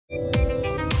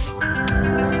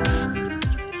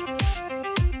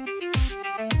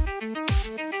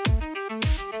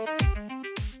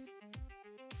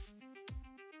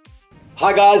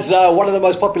Hi guys, one of the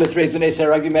most popular threads in SA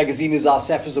Rugby magazine is our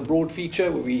SAFers Abroad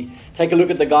feature, where we take a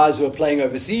look at the guys who are playing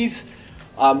overseas.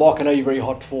 Mark, I know you're very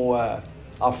hot for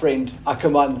our friend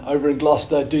Ackermann over in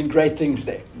Gloucester, doing great things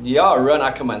there. Yeah, Ruan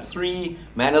Ackermann, 3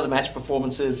 man of the match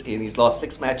performances in his last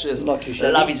 6 matches. Not too shabby.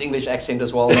 I love his English accent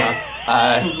as well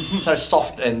now. So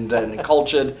soft and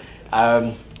cultured.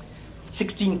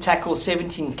 16 tackles,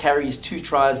 17 carries, 2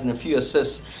 tries and a few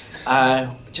assists.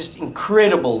 Just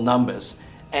incredible numbers.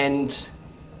 And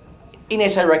in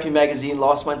SA Rugby magazine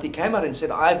last month, he came out and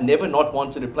said, I've never not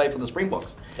wanted to play for the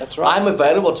Springboks. That's right. I'm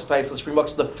available to play for the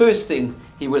Springboks. The first thing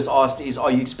he was asked is, are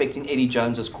you expecting Eddie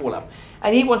Jones's call-up?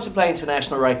 And he wants to play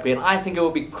international rugby, and I think it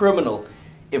would be criminal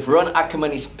if Ruan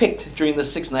Ackermann is picked during the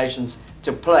Six Nations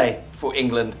to play for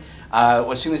England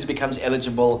as soon as he becomes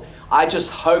eligible. I just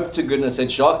hope to goodness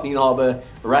that Jacques Nienaber,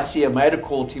 Rassie made a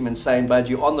call to him and saying, bud,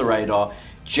 you're on the radar.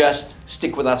 Just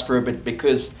stick with us for a bit,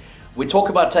 because we talk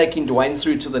about taking Dwayne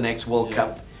through to the next World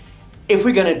Cup. If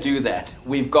we're going to do that,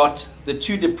 we've got the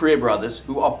 2 De Pre brothers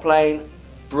who are playing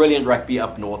brilliant rugby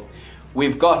up north.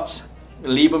 We've got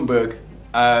Liebenberg,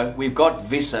 we've got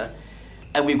Visser,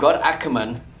 and we've got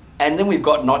Ackermann, and then we've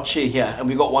got Notche here, and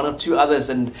we've got 1 or 2 others,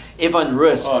 and Evan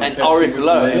Roos, and Auric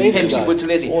Lowe, and Pepsi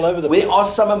Buthelezi. All over the There place. are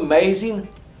some amazing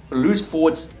loose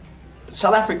forwards,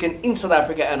 South Africa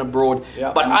and abroad.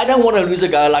 Yeah. But I don't want to lose a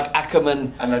guy like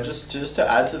Ackermann. And just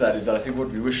to add to that is that I think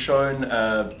what we were shown,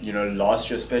 last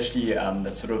year especially,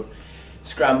 that sort of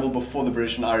scramble before the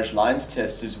British and Irish Lions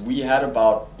test, is we had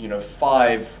about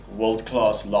 5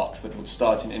 world-class locks that would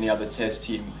start in any other test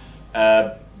team,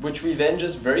 which we then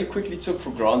just very quickly took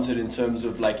for granted in terms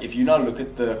of, like, if you now look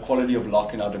at the quality of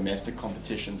lock in our domestic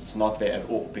competitions, it's not there at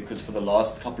all, because for the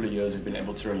last couple of years we've been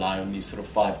able to rely on these sort of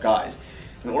 5 guys.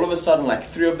 And all of a sudden, like,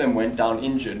 3 of them went down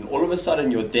injured, and all of a sudden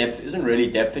your depth isn't really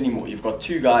depth anymore. You've got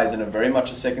 2 guys and very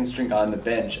much a second string guy on the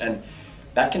bench, and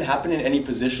that can happen in any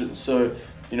position. So,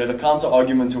 the counter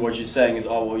argument to what you're saying is,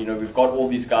 we've got all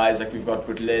these guys, like we've got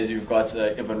Buthelezi, we've got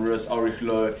Evan Roos, Auric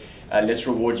Lowe, let's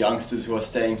reward youngsters who are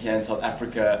staying here in South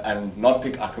Africa and not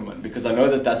pick Ackermann, because I know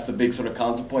that that's the big sort of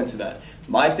counterpoint to that.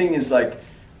 My thing is, like,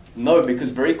 no, because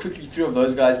very quickly 3 of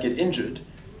those guys get injured,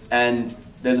 and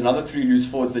there's another 3 loose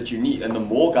forwards that you need, and the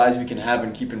more guys we can have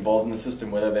and keep involved in the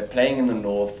system, whether they're playing in the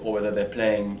north or whether they're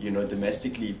playing,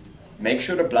 domestically, make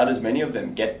sure to blood as many of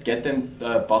them, get them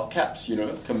buck caps,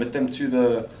 commit them to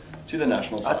the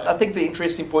national side. I think the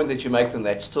interesting point that you make from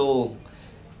that still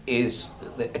is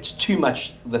that it's too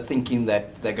much the thinking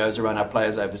that goes around our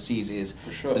players overseas is,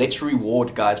 for sure, let's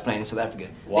reward guys playing in South Africa.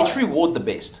 Why? Let's reward the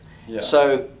best. Yeah.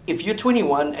 So if you're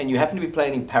 21 and you happen to be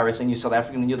playing in Paris and you're South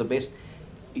African and you're the best,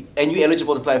 and you're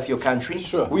eligible to play for your country,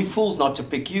 sure, we're fools not to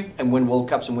pick you and win World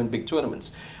Cups and win big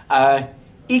tournaments.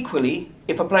 Equally,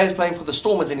 if a player is playing for the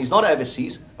Stormers and he's not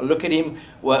overseas, I look at him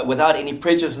without any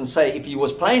prejudice and say, if he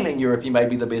was playing in Europe, he may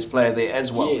be the best player there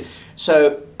as well. Yes.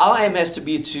 So our aim has to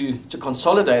be to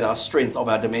consolidate our strength of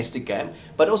our domestic game,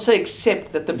 but also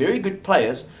accept that the very good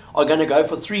players are going to go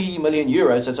for 3 million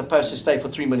euros as opposed to stay for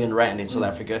 3 million rand in South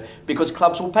Africa, because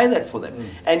clubs will pay that for them.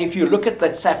 And if you look at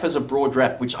that SAFers Abroad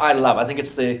wrap, which I love, I think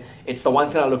it's the one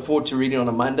thing I look forward to reading on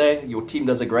a Monday. Your team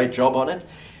does a great job on it.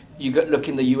 You look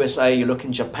in the USA, you look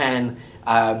in Japan,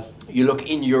 you look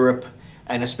in Europe,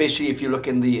 and especially if you look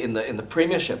in the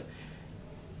Premiership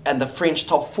and the French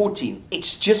top 14,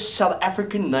 it's just South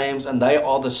African names, and they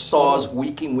are the stars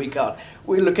week in, week out.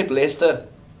 We look at Leicester,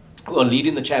 who are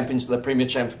leading the champions, the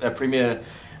Premiership at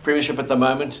the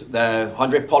moment.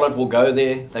 Andre Pollard will go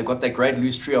there. They've got that great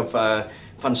loose tree of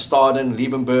Van Staden,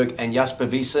 Liebenberg, and Jasper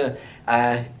Wiese.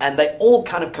 And they all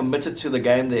kind of committed to the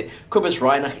game there. Kobus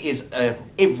Reinach is,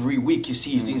 every week you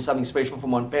see he's doing something special for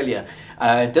Montpellier.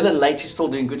 Dylan Late is still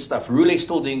doing good stuff. Rule is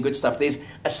still doing good stuff. There's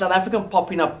a South African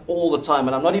popping up all the time.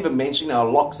 And I'm not even mentioning our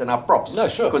locks and our props. No,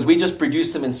 sure. Because we just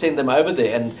produce them and send them over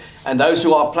there. And those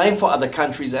who are playing for other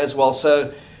countries as well.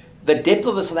 So the depth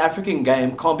of the South African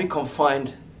game can't be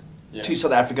confined to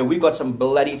South Africa. We've got some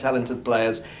bloody talented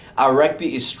players. Our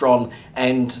rugby is strong.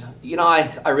 And,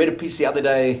 I read a piece the other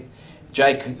day,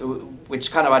 Jake,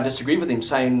 which kind of I disagree with him,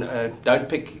 saying don't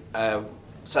pick South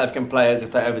African players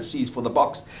if they're overseas for the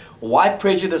Boks. Why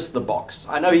prejudice the Boks?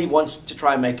 I know he wants to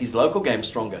try and make his local game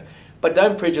stronger, but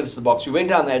don't prejudice the Boks. We went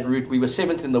down that route. We were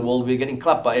 7th in the world. We were getting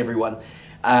clapped by everyone.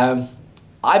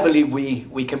 I believe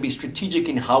we can be strategic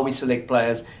in how we select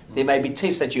players. There may be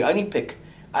tests that you only pick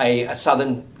a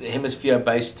Southern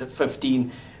Hemisphere-based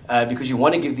 15 because you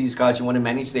want to give these guys, you want to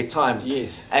manage their time.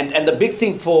 Yes. And the big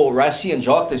thing for Rassie and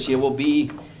Jacques this year will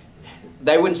be,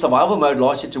 they were in survival mode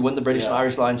last year to win the British and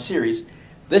Irish Lions series.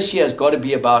 This year has got to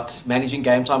be about managing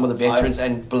game time with the veterans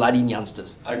and blooding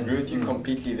youngsters. I agree with you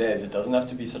completely there. It doesn't have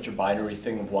to be such a binary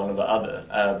thing of one or the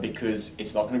other, because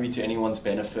it's not going to be to anyone's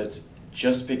benefit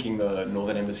just picking the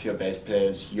Northern Hemisphere based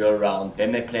players year round.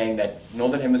 Then they're playing that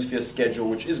Northern Hemisphere schedule,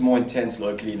 which is more intense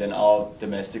locally than our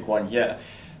domestic one here.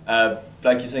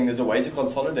 Like you're saying, there's a way to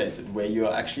consolidate it where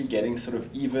you're actually getting sort of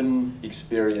even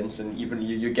experience, and even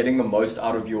you're getting the most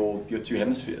out of your two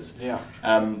hemispheres. Yeah.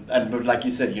 But like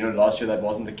you said, last year that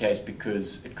wasn't the case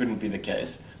because it couldn't be the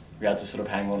case. We had to sort of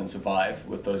hang on and survive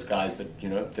with those guys that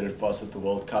did it for us at the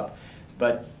World Cup.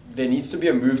 But there needs to be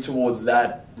a move towards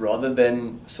that rather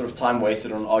than sort of time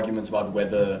wasted on arguments about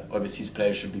whether overseas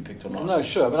players should be picked or not. No,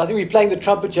 sure. But I think we're playing the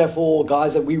trumpet here for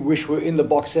guys that we wish were in the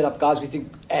box setup, guys we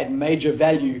think add major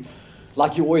value.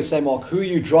 Like you always say, Mark, who are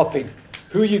you dropping?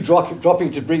 Who are you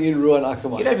dropping to bring in Ruan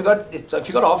Ackermann? If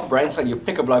you've got half a brain cell, you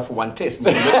pick a bloke for one test. And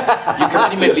you can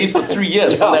only make at least for 3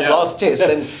 years from that last test.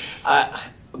 And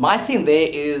my thing there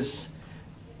is,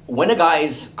 when a guy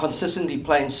is consistently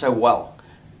playing so well,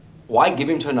 why give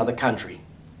him to another country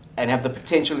and have the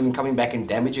potential of him coming back and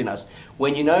damaging us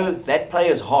when you know that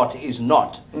player's heart is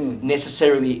not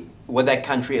necessarily with that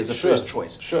country as a first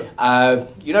choice? Sure.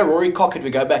 Rory Cockett, we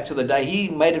go back to the day, he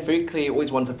made it very clear he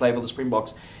always wanted to play for the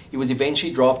Springboks. He was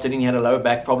eventually drafted and he had a lower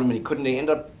back problem and he couldn't. He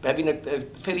ended up having a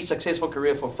fairly successful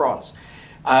career for France.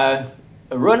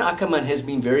 Ruan Ackermann has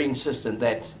been very insistent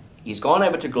that he's gone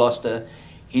over to Gloucester,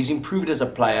 he's improved as a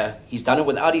player, he's done it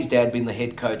without his dad being the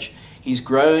head coach. He's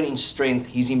grown in strength.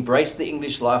 He's embraced the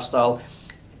English lifestyle.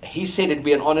 He said it'd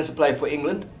be an honour to play for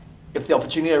England if the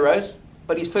opportunity arose,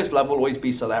 but his first love will always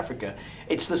be South Africa.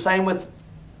 It's the same with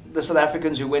the South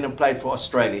Africans who went and played for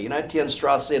Australia. Tian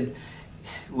Strauss said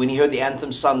when he heard the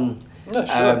anthem sung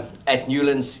at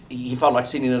Newlands, he felt like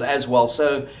singing it as well.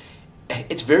 So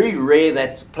it's very rare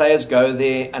that players go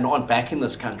there and aren't back in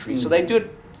this country. So they do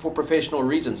it for professional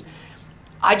reasons.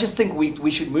 I just think we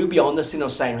should move beyond this thing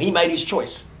of saying he made his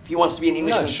choice. If he wants to be an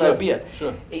Englishman, so be it.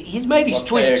 Sure. He's made his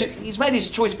choice. He's made his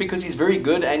choice because he's very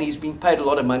good and he's been paid a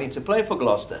lot of money to play for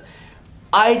Gloucester.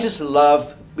 I just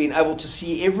love being able to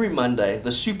see every Monday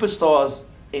the superstars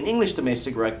in English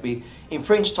domestic rugby, in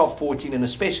French top 14, and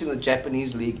especially in the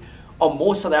Japanese league, are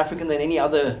more South African than any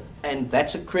other, and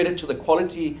that's a credit to the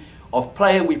quality of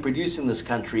player we produce in this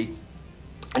country.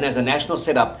 And as a national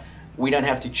setup, we don't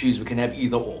have to choose. We can have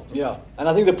either or. Yeah, and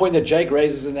I think the point that Jake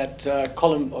raises in that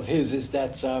column of his is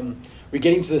that we're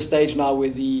getting to the stage now where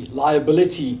the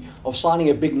liability of signing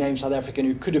a big name South African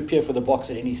who could appear for the Boks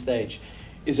at any stage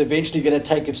is eventually going to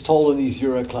take its toll on these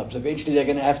Euro clubs. Eventually they're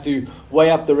going to have to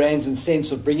weigh up the rands and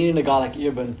cents of bringing in a guy like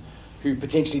Irvin who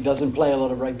potentially doesn't play a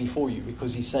lot of rugby for you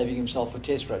because he's saving himself for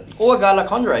test rugby. Or a guy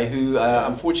like Andre who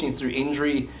unfortunately through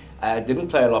injury didn't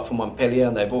play a lot for Montpellier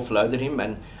and they've offloaded him.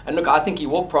 And look, I think he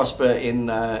will prosper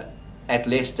at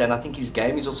Leicester, and I think his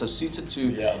game is also suited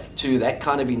to that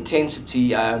kind of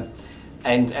intensity. And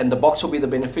the Boks will be the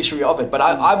beneficiary of it. But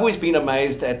I've always been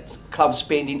amazed at clubs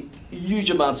spending huge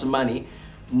amounts of money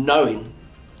knowing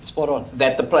spot on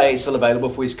that the player is still available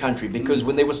for his country, because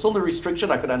when there was still a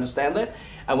restriction I could understand that,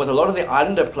 and with a lot of the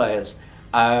Islander players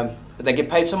they get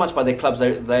paid so much by their clubs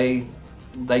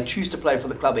they choose to play for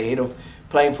the club ahead of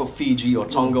playing for Fiji or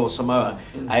Tonga or Samoa,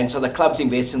 and so the clubs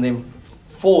invest in them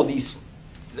for these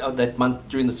that month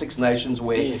during the Six Nations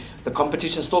where the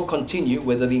competition still continue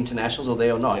whether the internationals are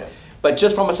there or not. But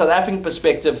just from a South African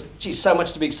perspective, so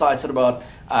much to be excited about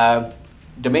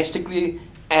domestically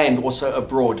and also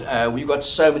abroad. We've got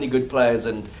so many good players,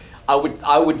 and I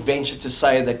would venture to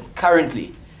say that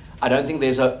currently, I don't think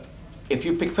there's if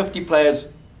you pick 50 players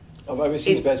of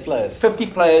overseas-based players, 50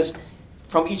 players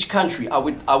from each country, I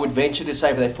would venture to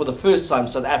say that for the first time,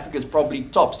 South Africa's probably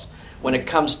tops when it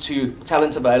comes to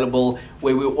talent available,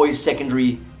 where we're always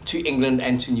secondary to England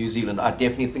and to New Zealand. I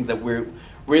definitely think that we're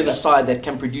the side that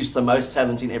can produce the most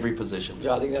talent in every position.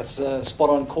 Yeah, I think that's a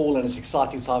spot-on call, and it's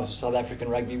exciting times for South African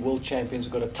rugby. World champions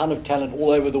have got a ton of talent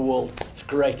all over the world. It's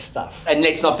great stuff. And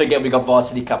let's not forget we got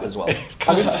Varsity Cup as well.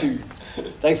 Coming soon.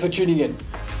 Thanks for tuning in.